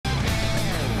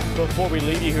Before we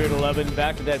leave you here at 11,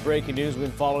 back to that breaking news we've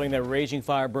been following that raging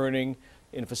fire burning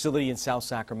in a facility in South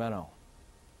Sacramento.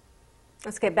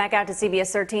 Let's get back out to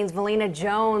CBS 13's Valina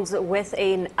Jones with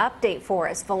an update for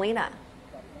us. Valina.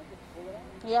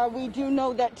 Yeah, we do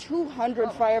know that 200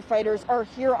 firefighters are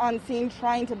here on scene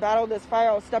trying to battle this fire.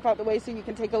 I'll step out the way so you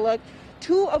can take a look.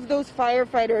 2 of those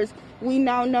firefighters we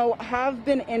now know have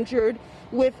been injured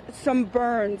with some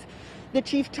burns. The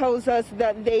chief tells us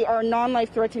that they are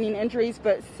non-life-threatening injuries,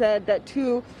 but said that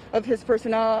 2 of his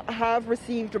personnel have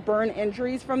received burn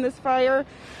injuries from this fire.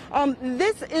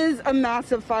 This is a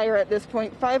massive fire at this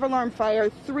point, 5-alarm fire.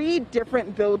 3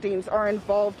 different buildings are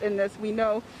involved in this. We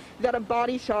know that a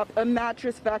body shop, a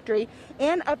mattress factory,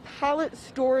 and a pallet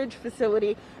storage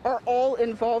facility are all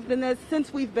involved in this.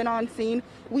 Since we've been on scene,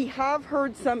 we have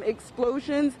heard some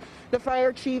explosions. The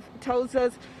fire chief tells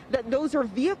us that those are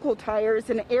vehicle tires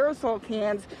and aerosol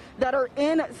cans that are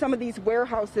in some of these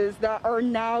warehouses that are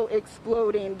now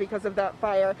exploding because of that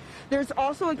fire. There's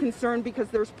also a concern because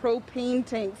there's propane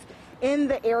tanks in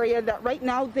the area that right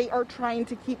now they are trying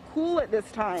to keep cool at this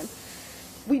time.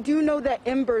 We do know that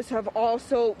embers have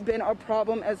also been a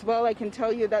problem as well. I can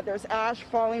tell you that there's ash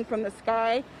falling from the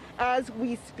sky as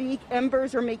we speak.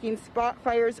 Embers are making spot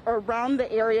fires around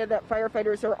the area that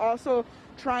firefighters are also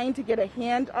trying to get a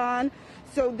hand on.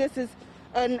 So this is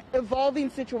an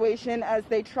evolving situation as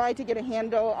they try to get a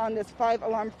handle on this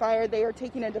 5-alarm fire. They are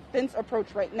taking a defense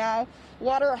approach right now.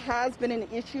 Water has been an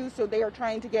issue, so they are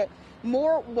trying to get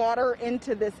more water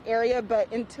into this area,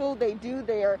 but until they do,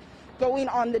 they are going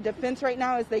on the defense right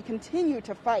now as they continue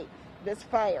to fight this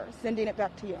fire. Sending it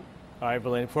back to you. All right,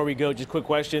 Valina, before we go, just a quick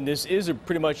question. This is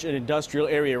pretty much an industrial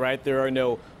area, right? There are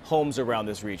no homes around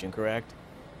this region, correct?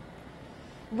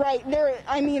 Right.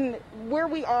 I mean, where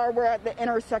we are, we're at the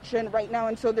intersection right now,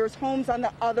 and so there's homes on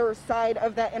the other side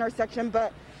of that intersection,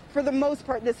 but for the most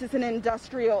part, this is an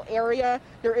industrial area.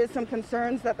 There is some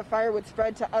concerns that the fire would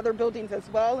spread to other buildings as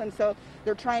well, and so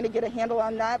they're trying to get a handle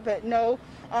on that, but no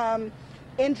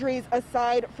injuries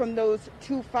aside from those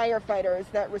 2 firefighters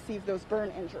that received those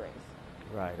burn injuries.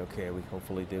 Right, okay.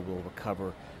 Hopefully they will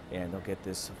recover and they'll get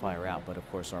this fire out. But of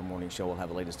course, our morning show will have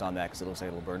the latest on that because it looks like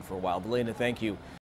it'll burn for a while. Valina, thank you.